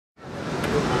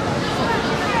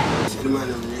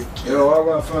Yo, what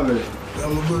about family?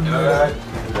 I'm a good Alright.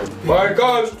 Boy,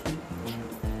 come.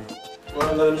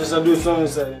 Well, let him just do something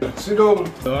inside. Sit down.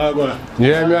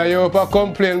 Yeah, me and you up a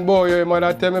complaint, boy. Your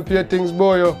mother tell me pay things,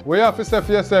 boy. What you have to say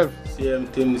for yourself? Same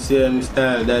thing, same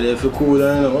style, daddy. If you cool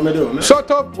down, you know what me do?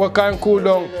 Shut up. What kind of cool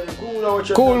down?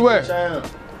 Cool where?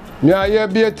 Me and you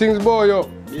pay things, boy.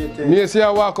 Me see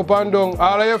you walk up and down.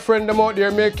 All of your friends them out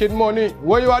there making money.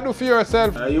 What you do for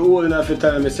yourself? You old enough to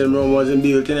tell me say Rome wasn't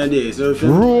built in a day. So if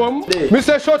you Rome? Me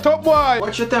say shut up, boy.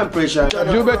 What's your temperature?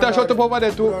 You better shut up over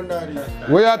there too. What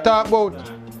you talk about?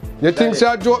 You think it's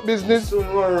a joke business?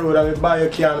 Soon one road and we buy a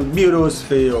car and build house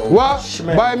for you. What?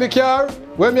 Buy me car?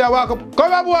 When me a walk up?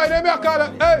 Come here, boy. Let me a call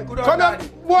it. Hey, come here,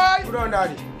 boy. Good on,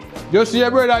 daddy. You see,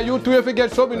 brother, you two if you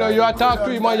get something, you talk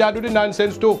to him and you do the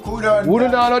nonsense too. We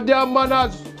don't know no damn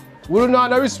manners. We don't know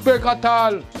no respect at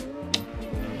all.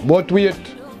 But wait.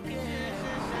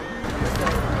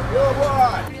 Yo,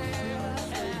 boy.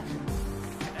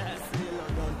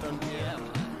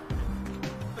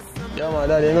 Yeah, man,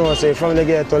 daddy, you know, say from the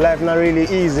ghetto, life not really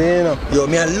easy, you know. Yo,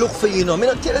 me I look for you, know. Me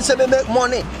not tell you say me make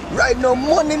money. Right now,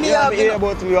 money me have. Yeah,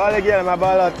 but we all again, my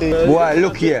ball thing. Boy,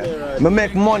 look here. Me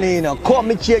make money, you know. Come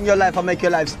me change your life and make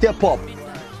your life step up.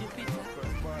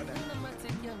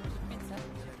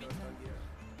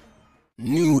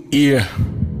 New year,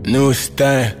 new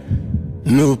style,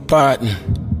 new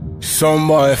pattern. Some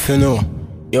boy if you know,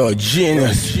 yo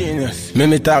genius.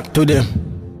 Me talk to them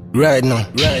right now.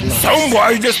 Some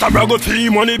boy just a brag out for the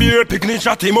money beer, picnic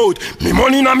shot him out. Me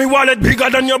money in my wallet bigger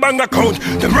than your bank account.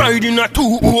 Them riding a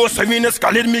 207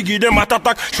 Escalade, me give them a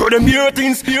attack. Show them beer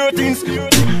things.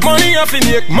 Money have to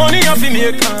make, money have to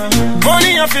make.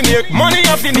 Money have to make, money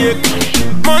have to make.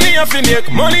 Money have to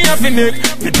make, money have to make.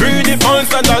 Me bring the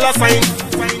pounds and dollar sign.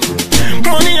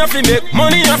 Money have to make,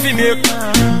 money have to make.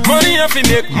 Money have to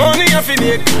make, money have to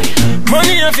make.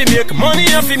 Money have to make, money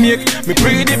have to make. Me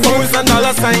bring the pounds and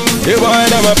dollar sign. The boy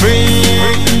them a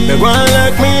free, they want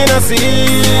like me in a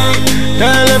sea.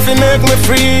 Tell them to make me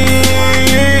free.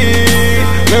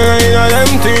 Me in a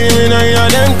them thing, they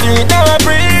a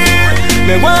free.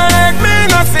 They want like me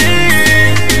in a sea.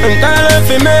 And tell them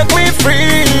to make me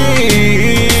free.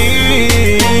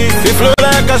 They flow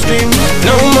like a stream.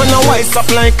 No man no wise up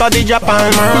like a the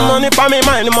Japan. Money for me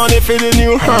mind, money for the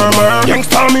new hammer.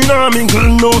 Gangsta me nah mingle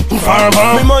no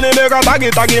farmer. Me money make a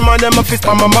taggy man them a fist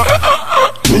for mama.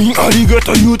 Me a the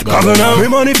ghetto youth governor. Me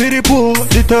money for the poor,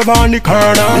 the turban on the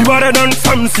corner. Me better than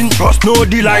something, trust no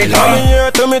Delilah. Come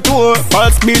here to me too,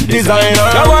 false beat designer.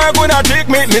 The boy coulda trick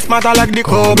me, miss matter like the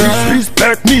cobra.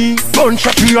 Respect me,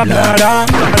 gunshot to your dada.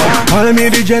 Call me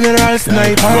the general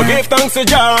sniper. Go give thanks to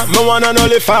Jah, me one and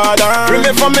only father. Free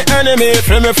me from me enemy,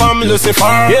 free me from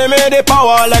Lucifer. Give me the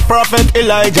power like Prophet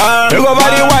Elijah. You go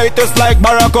by the whitest like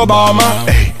Barack Obama.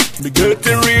 Hey, me get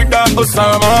to read that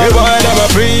Osama. The boy them a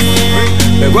free,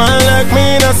 they want like me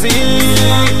in a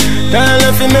sea. Tell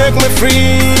them to make me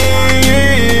free.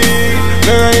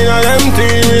 Me in a them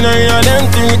thing, they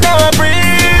a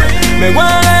free. Me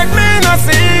want like me in a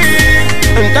sea.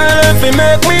 And tell them to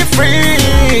make me free.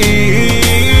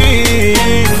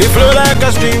 They flow like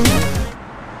a stream.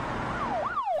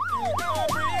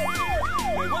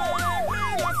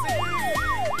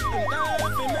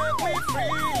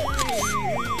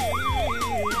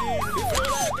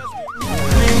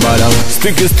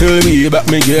 Stick is still way back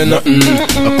me get nothing.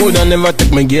 I coulda never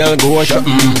take my girl go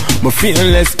shopping. But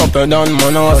feeling less up and down,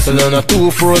 man hustle on a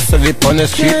 2-4-7 on the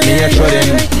street, me a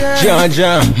trodden.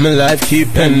 Jah, my life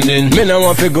keep pending. Me no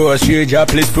want to go straight, Jah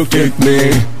please protect me.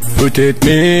 Protect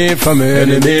me from my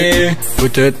enemy.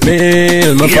 Protect me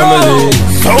and my family.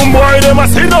 Some boy them a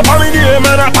sit up on me name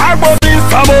and a talk about this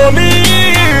about me.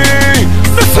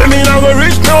 They say me not go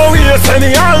rich no way, say me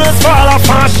always fall off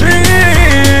fashion.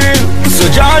 So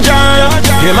Jah,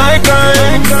 hear my cry.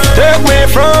 Take me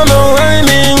from the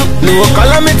whining. No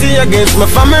calamity against my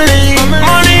family.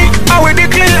 Money, I will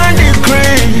declare and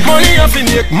decree. Money have to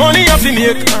make, money have to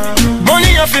make.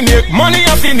 Money have to make, money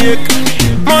have to make.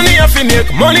 Money have to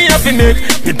make, money have to make.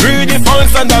 Me bring the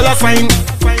pounds and dollar sign.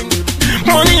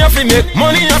 Money have to make,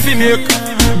 money have to make.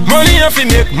 Money have to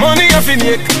make, money have to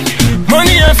make.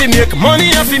 Money have to make,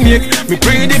 money have to make. Me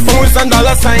bring the pounds and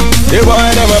dollar sign. They boy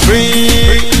them a free.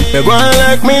 They go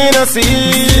like me in a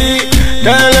sea.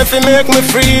 Tell them to make me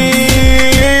free.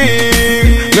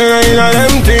 Me in a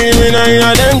them thing, me in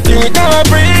a them thing, they a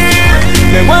free.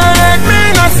 They go like me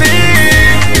in a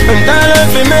sea. And tell them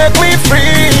to make me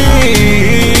free.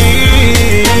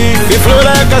 They flow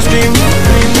like a stream.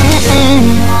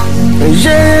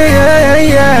 Yeah.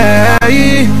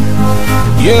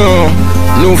 You know,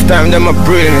 enough time them a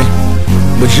pray me,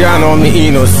 but Jah know me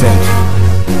innocent.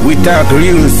 We talk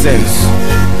real sense.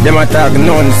 Them attack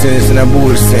nonsense and a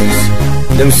bull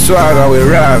sense. Them swagger with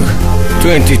rag.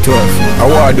 2012, I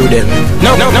want to do them.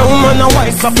 No, man, I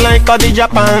wise up like a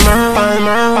Japan.